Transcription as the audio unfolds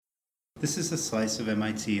This is a Slice of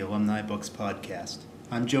MIT Alumni Books podcast.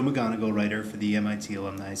 I'm Joe McGonigal, writer for the MIT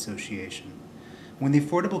Alumni Association. When the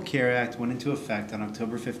Affordable Care Act went into effect on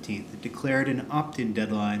October 15th, it declared an opt-in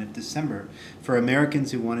deadline of December for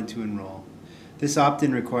Americans who wanted to enroll. This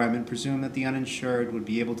opt-in requirement presumed that the uninsured would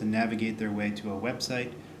be able to navigate their way to a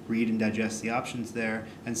website, read and digest the options there,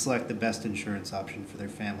 and select the best insurance option for their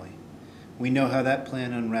family. We know how that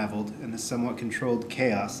plan unraveled and the somewhat controlled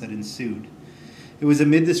chaos that ensued. It was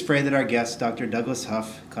amid this fray that our guest, Dr. Douglas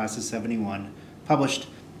Huff, class of 71, published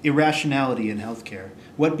Irrationality in Healthcare,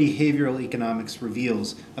 What Behavioral Economics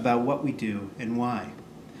Reveals About What We Do and Why,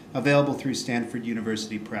 available through Stanford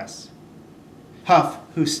University Press. Huff,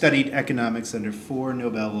 who studied economics under 4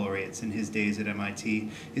 Nobel laureates in his days at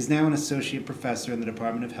MIT, is now an associate professor in the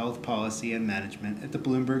Department of Health Policy and Management at the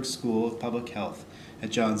Bloomberg School of Public Health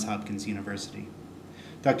at Johns Hopkins University.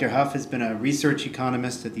 Dr. Huff has been a research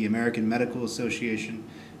economist at the American Medical Association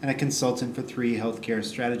and a consultant for 3 healthcare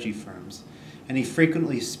strategy firms, and he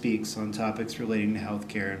frequently speaks on topics relating to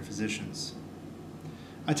healthcare and physicians.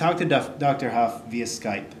 I talked to Dr. Huff via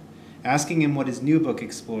Skype, asking him what his new book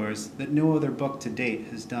explores that no other book to date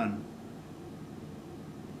has done.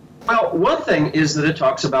 Well, one thing is that it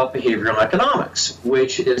talks about behavioral economics,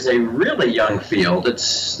 which is a really young field.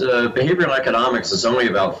 Behavioral economics is only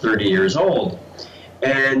about 30 years old.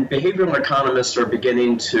 And behavioral economists are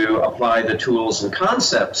beginning to apply the tools and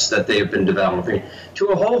concepts that they've been developing to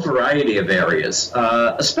a whole variety of areas,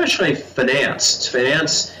 especially finance.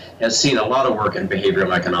 Finance has seen a lot of work in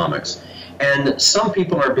behavioral economics. And some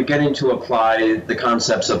people are beginning to apply the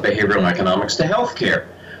concepts of behavioral economics to healthcare.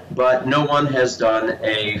 But no one has done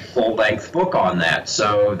a full-length book on that.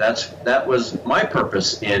 So that was my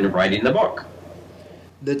purpose in writing the book.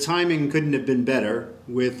 The timing couldn't have been better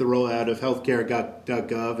with the rollout of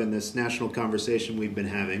healthcare.gov and this national conversation we've been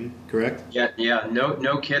having, correct? Yeah,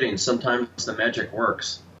 no kidding. Sometimes the magic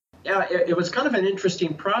works. Yeah, it was kind of an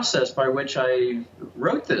interesting process by which I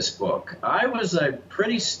wrote this book. I was a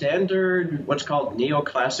pretty standard, what's called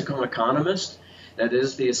neoclassical economist. That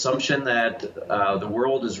is the assumption that the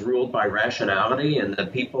world is ruled by rationality and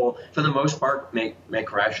that people, for the most part,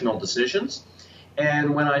 make rational decisions.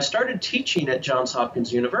 And when I started teaching at Johns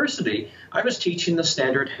Hopkins University, I was teaching the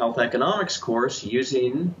standard health economics course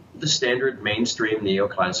using the standard mainstream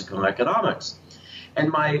neoclassical economics.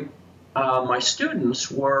 And my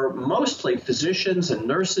students were mostly physicians and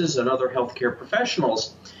nurses and other healthcare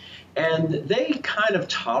professionals. And they kind of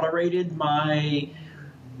tolerated my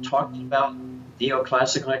talking about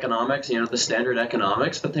neoclassical economics, the standard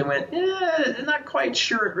economics, but they went, I'm not quite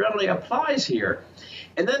sure it really applies here.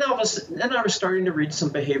 And then I was starting to read some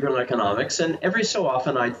behavioral economics, and every so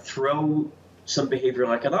often I'd throw some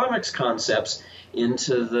behavioral economics concepts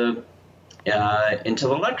into the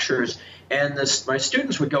lectures, and my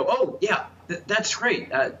students would go, "Oh, yeah, that's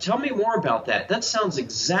great. Tell me more about that. That sounds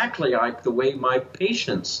exactly like the way my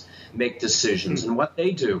patients make decisions and what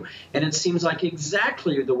they do, and it seems like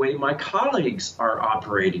exactly the way my colleagues are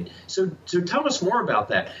operating. So tell us more about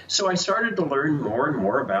that." So I started to learn more and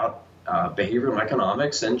more about behavioral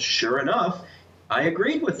economics, and sure enough, I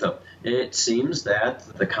agreed with them. It seems that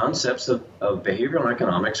the concepts of behavioral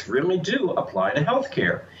economics really do apply to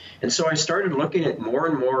healthcare. And so I started looking at more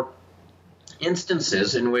and more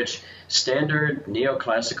instances in which standard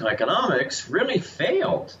neoclassical economics really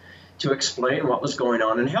failed to explain what was going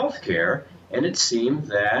on in healthcare, and it seemed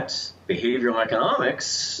that behavioral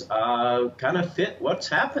economics kind of fit what's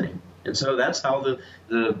happening. And so that's how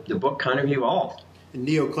the book kind of evolved.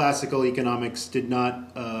 Neoclassical economics did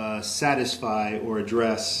not satisfy or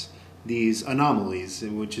address these anomalies,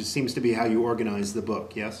 which seems to be how you organize the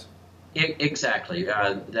book, yes? Exactly.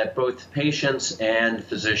 That both patients and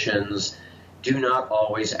physicians do not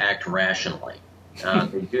always act rationally.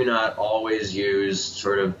 They do not always use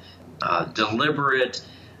sort of deliberate,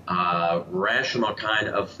 rational kind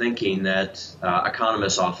of thinking that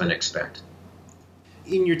economists often expect.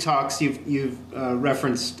 In your talks, you've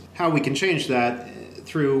referenced how we can change that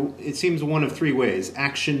through, it seems, one of 3 ways: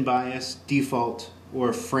 action bias, default,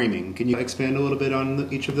 or framing. Can you expand a little bit on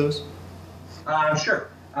each of those? Sure.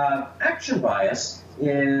 Action bias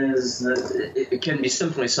is, it can be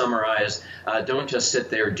simply summarized, don't just sit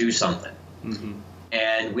there, do something. Mm-hmm.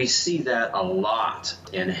 And we see that a lot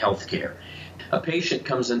in healthcare. A patient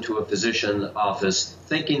comes into a physician's office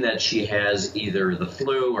thinking that she has either the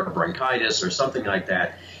flu or bronchitis or something like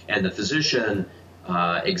that, and the physician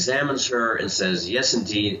examines her and says, yes,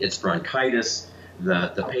 indeed, it's bronchitis.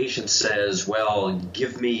 The patient says, well,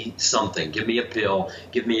 give me something. Give me a pill.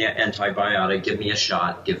 Give me an antibiotic. Give me a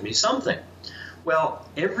shot. Give me something. Well,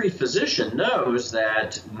 every physician knows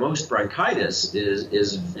that most bronchitis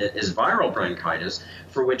is viral bronchitis,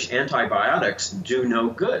 for which antibiotics do no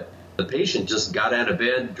good. The patient just got out of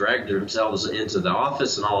bed, dragged themselves into the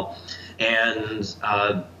office and all, and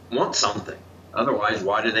want something. Otherwise,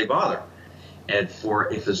 why do they bother? And for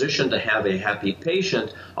a physician to have a happy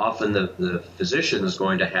patient, often the physician is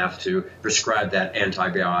going to have to prescribe that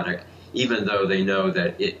antibiotic, even though they know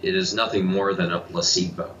that it is nothing more than a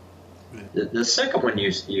placebo. The second one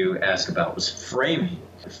you asked about was framing.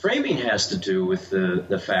 Framing has to do with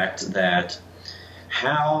the fact that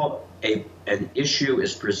how an issue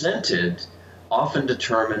is presented often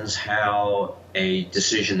determines how a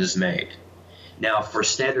decision is made. Now, for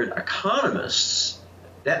standard economists,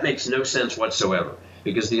 that makes no sense whatsoever,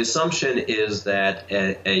 because the assumption is that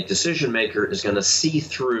a decision maker is going to see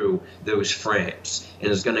through those frames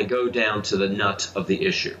and is going to go down to the nut of the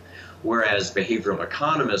issue. Whereas behavioral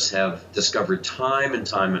economists have discovered time and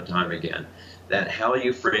time and time again that how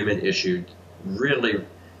you frame an issue really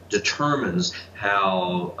determines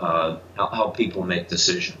how people make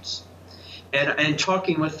decisions. And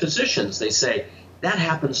talking with physicians, they say that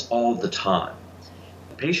happens all the time.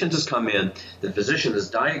 The patient has come in, the physician has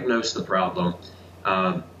diagnosed the problem,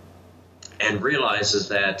 and realizes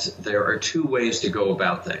that there are two ways to go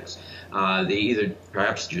about things. They either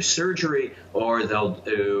perhaps do surgery or they'll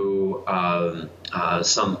do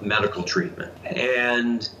some medical treatment.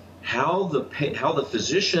 And how the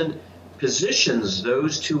physician positions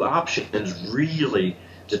those two options really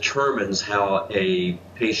determines how a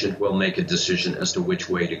patient will make a decision as to which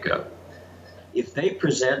way to go. If they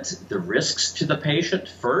present the risks to the patient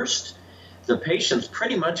first, the patient's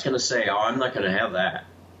pretty much going to say, oh, I'm not going to have that.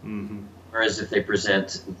 Mm-hmm. Whereas if they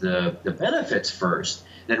present the benefits first,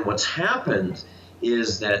 then what's happened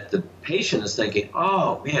is that the patient is thinking,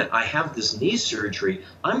 oh, man, I have this knee surgery.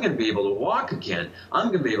 I'm going to be able to walk again. I'm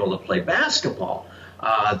going to be able to play basketball.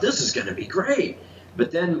 This is going to be great.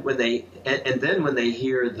 But then when they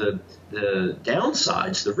hear the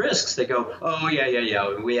downsides, the risks, they go, oh,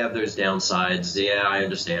 yeah, we have those downsides. Yeah, I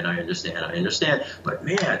understand. But,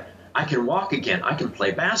 man, I can walk again. I can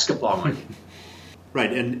play basketball again.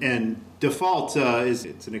 Right, and default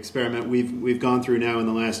it's an experiment we've gone through now in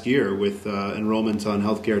the last year with enrollment on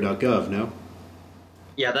healthcare.gov. No?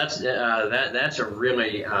 Yeah, that's a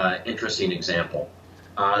really interesting example.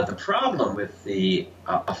 The problem with the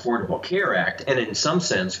Affordable Care Act, and in some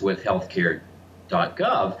sense with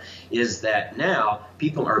healthcare.gov, is that now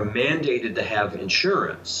people are mandated to have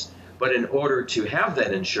insurance. But in order to have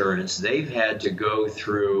that insurance, they've had to go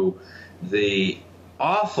through the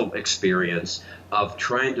awful experience of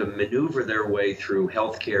trying to maneuver their way through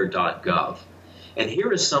healthcare.gov. And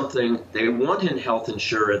here is something they want in health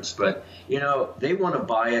insurance, but, they want to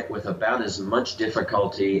buy it with about as much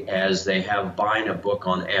difficulty as they have buying a book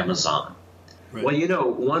on Amazon. Right.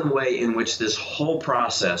 Well, one way in which this whole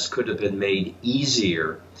process could have been made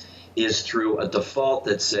easier is through a default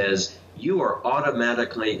that says you are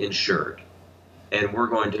automatically insured, and we're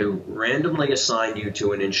going to randomly assign you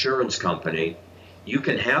to an insurance company. You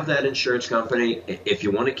can have that insurance company. If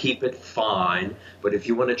you want to keep it, fine. But if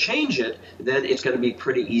you want to change it, then it's going to be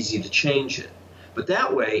pretty easy to change it. But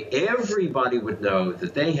that way, everybody would know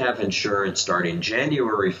that they have insurance starting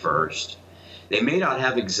January 1st. They may not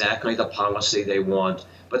have exactly the policy they want,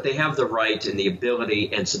 but they have the right and the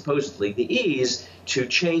ability and supposedly the ease to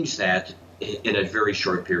change that in a very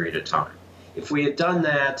short period of time. If we had done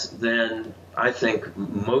that, then I think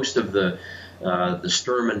most of the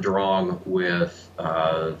Sturm and Drang with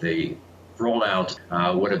the rollout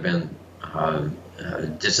would have been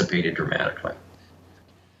dissipated dramatically.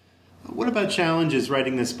 What about challenges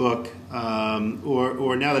writing this book,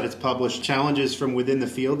 or now that it's published, challenges from within the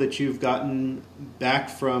field that you've gotten back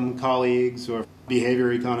from colleagues or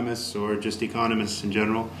behavior economists or just economists in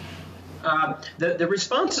general? The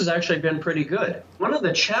response has actually been pretty good. One of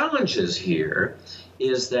the challenges here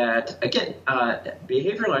is that, again,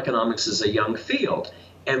 behavioral economics is a young field,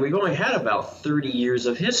 and we've only had about 30 years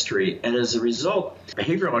of history, and as a result,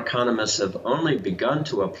 behavioral economists have only begun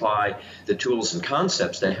to apply the tools and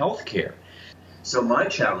concepts to healthcare. So my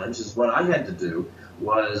challenge is what I had to do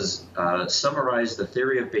was summarize the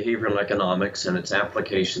theory of behavioral economics and its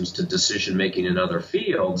applications to decision-making in other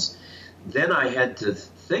fields. Then I had to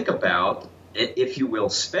think about, if you will,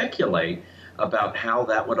 speculate about how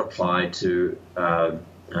that would apply to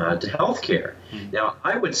healthcare. Mm-hmm. Now,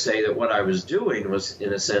 I would say that what I was doing was,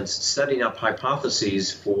 in a sense, setting up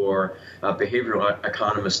hypotheses for behavioral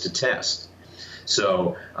economists to test.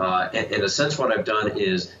 So, in a sense, what I've done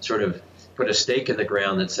is sort of put a stake in the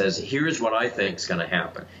ground that says, here's what I think is going to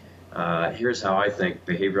happen. here's how I think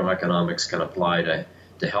behavioral economics can apply to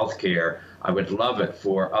healthcare. I would love it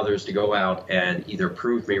for others to go out and either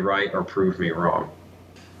prove me right or prove me wrong.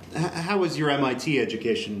 How was your MIT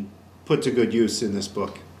education put to good use in this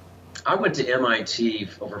book? I went to MIT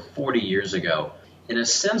over 40 years ago. In a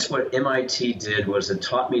sense, what MIT did was it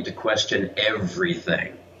taught me to question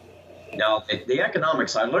everything. Now, the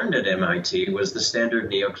economics I learned at MIT was the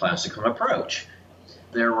standard neoclassical approach.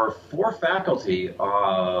 There were 4 faculty in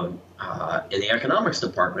the economics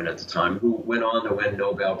department at the time who went on to win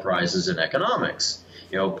Nobel Prizes in economics.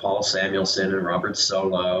 You know, Paul Samuelson and Robert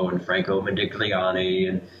Solow and Franco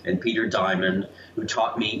Modigliani and Peter Diamond, who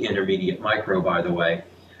taught me intermediate micro, by the way.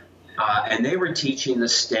 And they were teaching the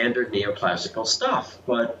standard neoclassical stuff,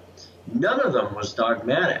 but none of them was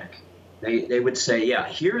dogmatic. They would say, yeah,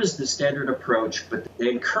 here is the standard approach, but they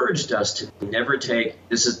encouraged us to never take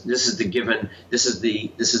this is the given, this is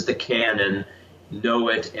the canon, know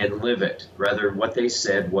it and live it. Rather, what they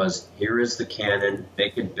said was, here is the canon,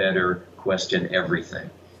 make it better, question everything.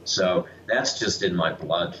 So that's just in my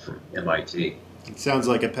blood from MIT. It sounds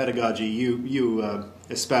like a pedagogy you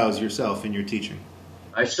espouse yourself in your teaching.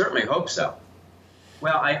 I certainly hope so.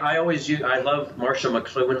 Well, I love Marshall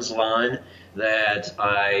McLuhan's line that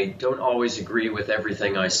I don't always agree with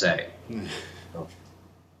everything I say.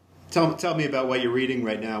 Tell me about what you're reading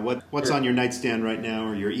right now. What's on your nightstand right now,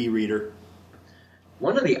 or your e-reader?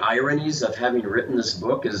 One of the ironies of having written this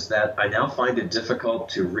book is that I now find it difficult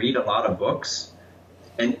to read a lot of books.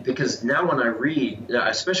 And because now when I read,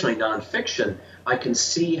 especially nonfiction, I can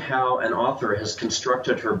see how an author has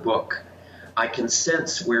constructed her book. I can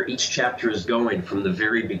sense where each chapter is going from the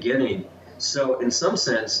very beginning. So in some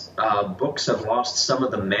sense, books have lost some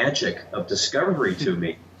of the magic of discovery to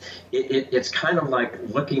me. It's kind of like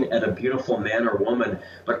looking at a beautiful man or woman,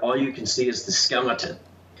 but all you can see is the skeleton.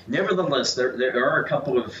 Nevertheless, there are a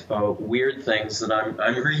couple of weird things that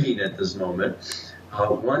I'm reading at this moment.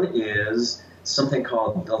 One is something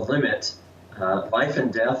called The Limit, Life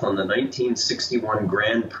and Death on the 1961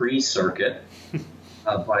 Grand Prix Circuit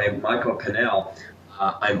by Michael Cannell.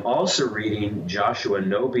 I'm also reading Joshua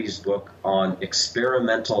Nobe's book on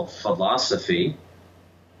experimental philosophy,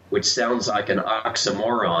 which sounds like an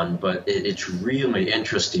oxymoron, but it's really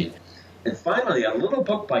interesting. And finally, a little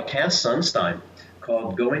book by Cass Sunstein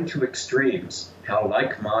called Going to Extremes, How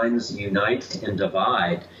Like Minds Unite and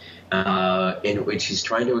Divide, in which he's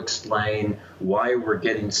trying to explain why we're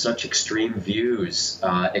getting such extreme views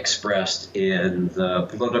expressed in the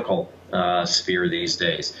political sphere these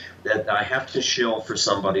days, that I have to shill for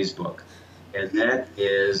somebody's book. And that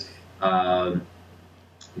is Daniel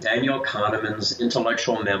Kahneman's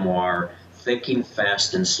intellectual memoir, Thinking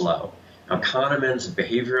Fast and Slow. Now, Kahneman's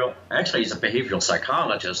he's a behavioral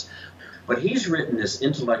psychologist, but he's written this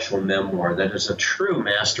intellectual memoir that is a true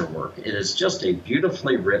masterwork. It is just a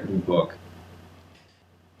beautifully written book.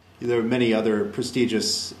 There are many other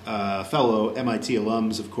prestigious fellow MIT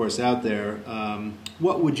alums, of course, out there.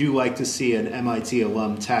 What would you like to see an MIT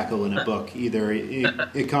alum tackle in a book, either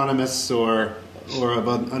economists or of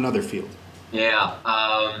another field? Yeah.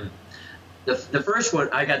 The first one,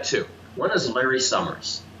 I got 2. One is Larry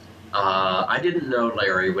Summers. I didn't know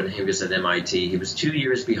Larry when he was at MIT. He was 2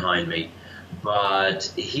 years behind me. But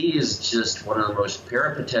he is just one of the most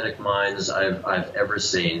peripatetic minds I've ever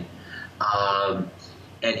seen.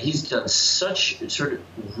 And he's done such sort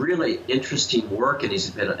of really interesting work, and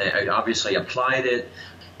he's been obviously applied it.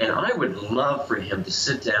 And I would love for him to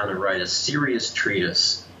sit down and write a serious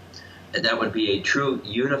treatise. And that would be a true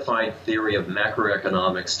unified theory of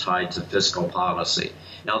macroeconomics tied to fiscal policy.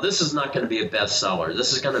 Now, this is not going to be a bestseller.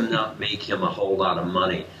 This is going to not make him a whole lot of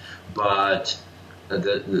money. But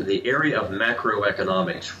the area of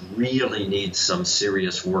macroeconomics really needs some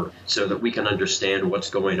serious work so that we can understand what's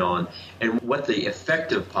going on and what the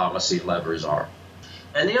effective policy levers are.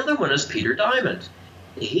 And the other one is Peter Diamond.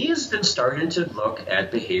 He has been starting to look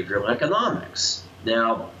at behavioral economics.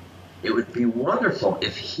 Now, it would be wonderful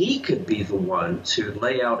if he could be the one to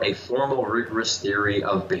lay out a formal, rigorous theory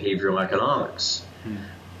of behavioral economics.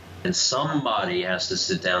 And somebody has to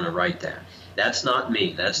sit down and write that. That's not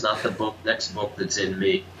me. That's not the next book that's in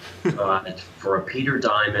me. For a Peter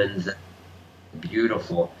Diamond,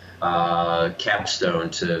 beautiful capstone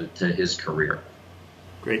to his career.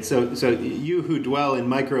 Great. So you who dwell in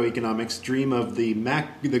microeconomics dream of the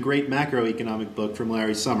great macroeconomic book from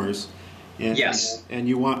Larry Summers. And, yes. And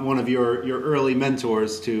you want one of your early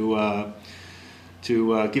mentors to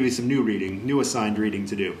give you some new assigned reading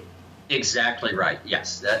to do. Exactly right.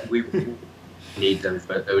 Yes, that we need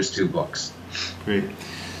those 2 books. Great.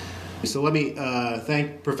 So let me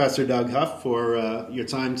thank Professor Doug Huff for your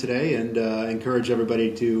time today and encourage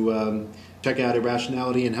everybody to check out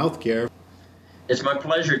Irrationality in Healthcare. It's my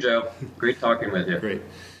pleasure, Joe. Great talking with you. Great.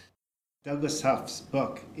 Douglas Huff's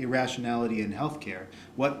book, Irrationality in Healthcare,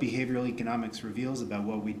 What Behavioral Economics Reveals About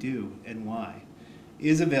What We Do and Why,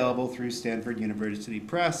 is available through Stanford University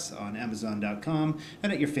Press, on Amazon.com,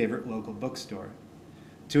 and at your favorite local bookstore.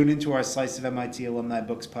 Tune into our Slice of MIT Alumni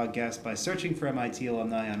Books podcast by searching for MIT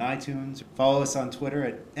Alumni on iTunes. Follow us on Twitter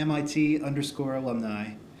at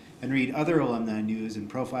MIT_alumni, and read other alumni news and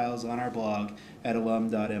profiles on our blog at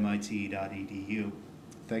alum.mit.edu.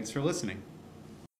 Thanks for listening.